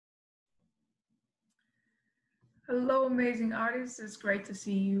Hello, amazing artists. It's great to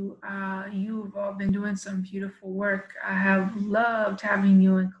see you. You've all been doing some beautiful work. I have loved having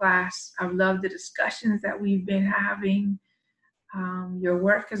you in class. I've loved the discussions that we've been having. Your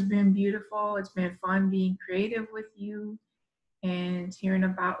work has been beautiful. It's been fun being creative with you and hearing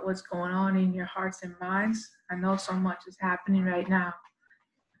about what's going on in your hearts and minds. I know so much is happening right now.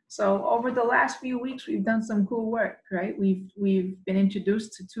 So over the last few weeks, we've done some cool work, right? We've been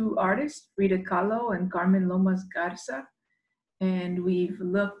introduced to two artists, Frida Kahlo and Carmen Lomas Garza, and we've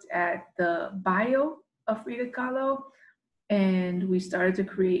looked at the bio of Frida Kahlo, and we started to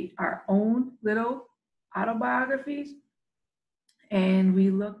create our own little autobiographies. And we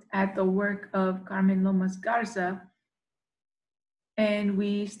looked at the work of Carmen Lomas Garza, and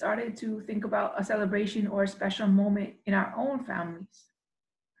we started to think about a celebration or a special moment in our own families.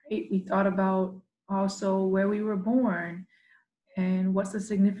 Right? We thought about also where we were born and what's the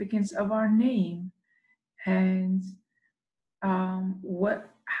significance of our name and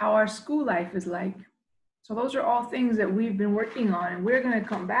how our school life is like. So those are all things that we've been working on, and we're going to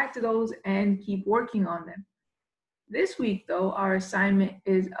come back to those and keep working on them. This week, though, our assignment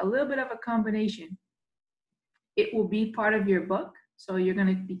is a little bit of a combination. It will be part of your book, so you're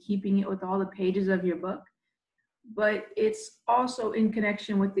going to be keeping it with all the pages of your book, but it's also in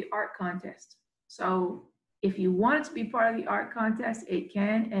connection with the art contest. So if you want it to be part of the art contest, it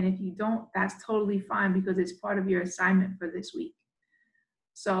can, and if you don't, that's totally fine because it's part of your assignment for this week.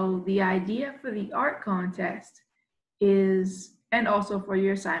 So the idea for the art contest is, and also for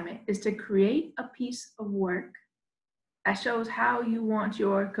your assignment, is to create a piece of work that shows how you want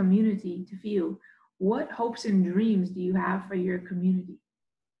your community to feel. What hopes and dreams do you have for your community?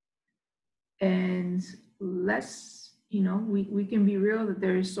 And let's, we can be real that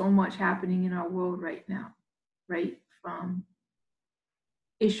there is so much happening in our world right now, right? From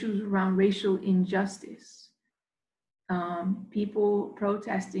issues around racial injustice, people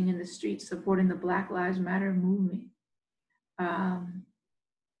protesting in the streets supporting the Black Lives Matter movement,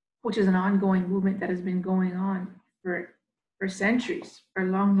 which is an ongoing movement that has been going on for centuries, for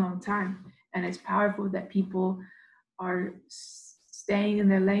a long, long time. And it's powerful that people are staying in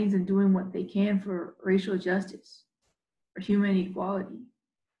their lanes and doing what they can for racial justice, for human equality.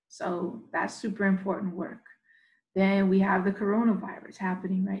 So that's super important work. Then we have the coronavirus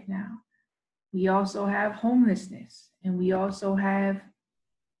happening right now. We also have homelessness, and we also have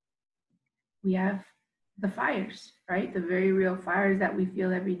the fires, right? The very real fires that we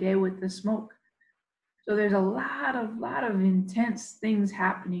feel every day with the smoke. So there's a lot of intense things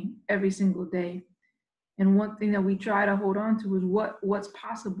happening every single day. And one thing that we try to hold on to is what's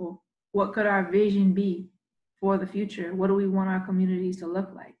possible. What could our vision be for the future? What do we want our communities to look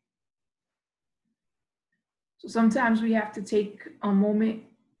like? So sometimes we have to take a moment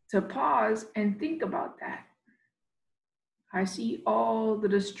to pause and think about that. I see all the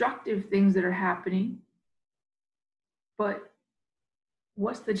destructive things that are happening, but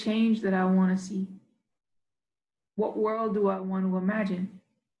what's the change that I want to see? What world do I want to imagine?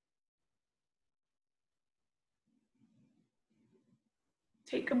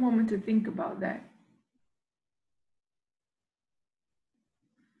 Take a moment to think about that.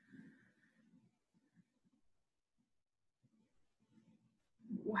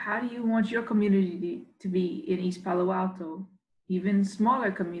 How do you want your community to be in East Palo Alto? Even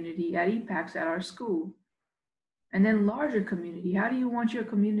smaller community at EPACS at our school. And then larger community. How do you want your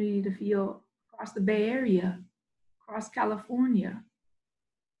community to feel across the Bay Area, across California,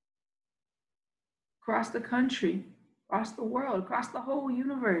 across the country, across the world, across the whole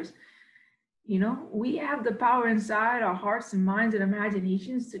universe? We have the power inside our hearts and minds and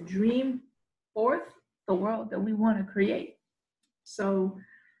imaginations to dream forth the world that we want to create. So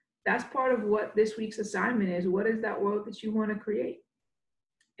that's part of what this week's assignment is. What is that world that you want to create?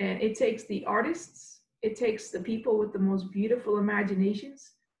 And it takes the artists, it takes the people with the most beautiful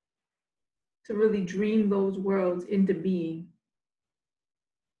imaginations to really dream those worlds into being.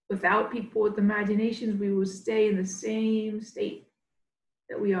 Without people with imaginations, we will stay in the same state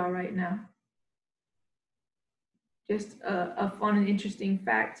that we are right now. Just a fun and interesting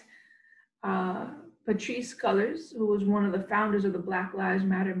fact. Patrisse Cullors, who was one of the founders of the Black Lives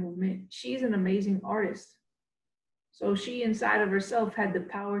Matter movement, she's an amazing artist. So she inside of herself had the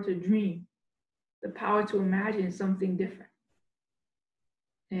power to dream, the power to imagine something different.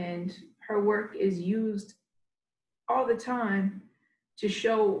 And her work is used all the time to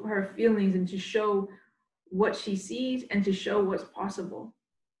show her feelings and to show what she sees and to show what's possible.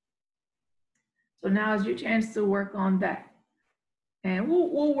 So now is your chance to work on that. And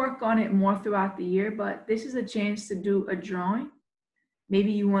we'll work on it more throughout the year, but this is a chance to do a drawing.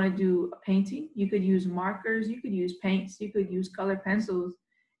 Maybe you want to do a painting. You could use markers, you could use paints, you could use colored pencils,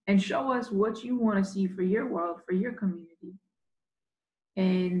 and show us what you want to see for your world, for your community.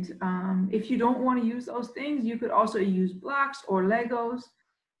 And if you don't want to use those things, you could also use blocks or Legos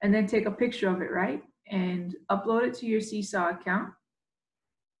and then take a picture of it, right? And upload it to your Seesaw account.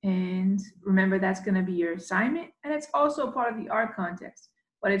 And remember, that's going to be your assignment. And it's also part of the art contest.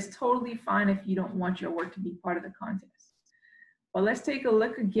 But it's totally fine if you don't want your work to be part of the contest. But let's take a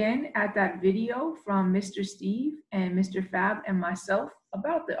look again at that video from Mr. Steve and Mr. Fab and myself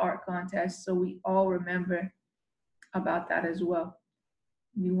about the art contest so we all remember about that as well.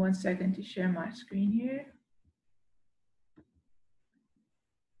 Give me 1 second to share my screen here.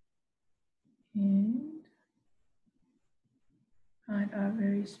 And find our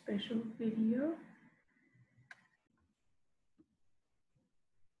very special video.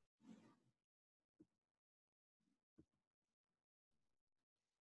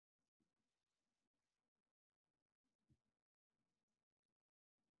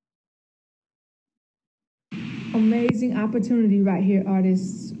 Amazing opportunity right here,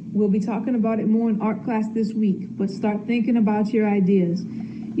 artists. We'll be talking about it more in art class this week, but start thinking about your ideas.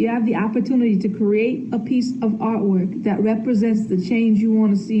 You have the opportunity to create a piece of artwork that represents the change you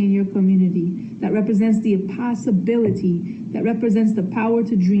want to see in your community, that represents the possibility, that represents the power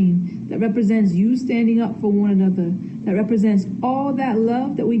to dream, that represents you standing up for one another, that represents all that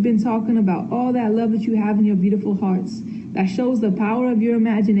love that we've been talking about, all that love that you have in your beautiful hearts, that shows the power of your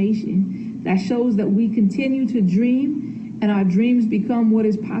imagination, that shows that we continue to dream and our dreams become what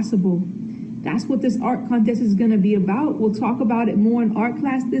is possible. That's what this art contest is going to be about. We'll talk about it more in art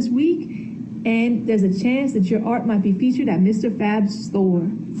class this week, and there's a chance that your art might be featured at Mr. Fab's store.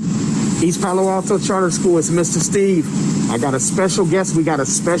 East Palo Alto Charter School, it's Mr. Steve. I got a special guest. We got a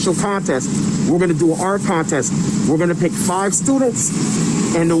special contest. We're going to do an art contest. We're going to pick 5 students,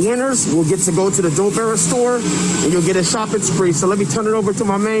 and the winners will get to go to the Dope Era store, and you'll get a shopping spree. So let me turn it over to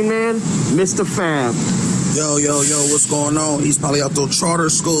my main man, Mr. Fab. Yo, what's going on? East Palo Alto Charter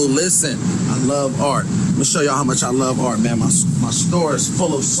School. Listen, I love art. Let me show y'all how much I love art, man. My store is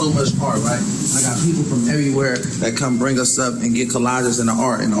full of so much art, right? I got people from everywhere that come bring us up and get collages in the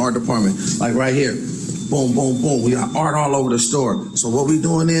art department. Like right here. Boom, boom, boom. We got art all over the store. So what we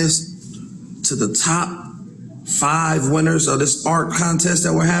doing is, to the top 5 winners of this art contest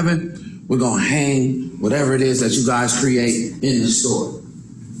that we're having, we're going to hang whatever it is that you guys create in the store.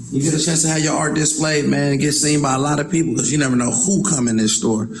 You get a chance to have your art displayed, man, and get seen by a lot of people, because you never know who come in this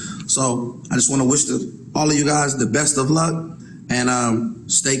store. So I just want to wish all of you guys the best of luck,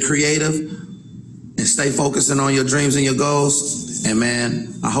 and stay creative and stay focusing on your dreams and your goals. And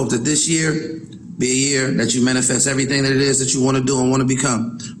man, I hope that this year be a year that you manifest everything that it is that you want to do and want to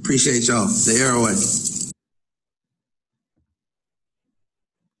become. Appreciate y'all. The Airway.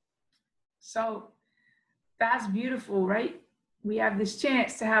 So that's beautiful, right? We have this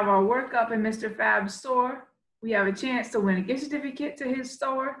chance to have our work up in Mr. Fab's store. We have a chance to win a gift certificate to his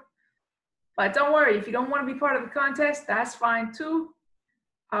store. But don't worry, if you don't want to be part of the contest, that's fine too.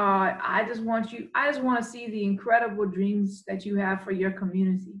 I just want to see the incredible dreams that you have for your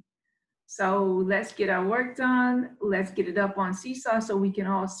community. So let's get our work done. Let's get it up on Seesaw so we can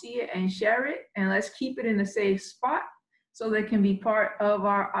all see it and share it. And let's keep it in a safe spot so that it can be part of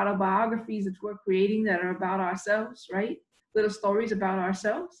our autobiographies that we're creating that are about ourselves, right? Little stories about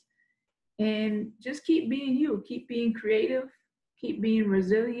ourselves. And just keep being you, keep being creative, keep being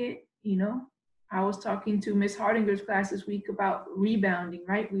resilient. You know, I was talking to Miss Hardinger's class this week about rebounding,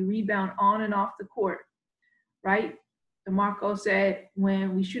 right? We rebound on and off the court, right? DeMarco said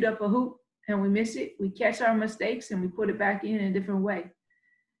when we shoot up a hoop and we miss it, we catch our mistakes and we put it back in a different way.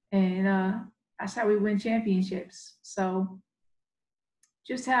 And that's how we win championships. So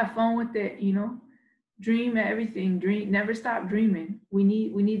just have fun with it, you know. Dream everything. Dream. Never stop dreaming. We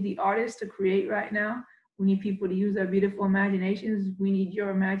need the artists to create right now. We need people to use their beautiful imaginations. We need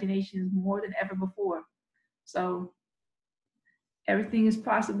your imaginations more than ever before. So everything is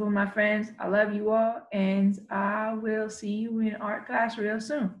possible, my friends. I love you all, and I will see you in art class real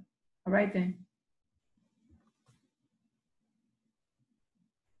soon. All right then.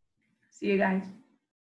 See you guys.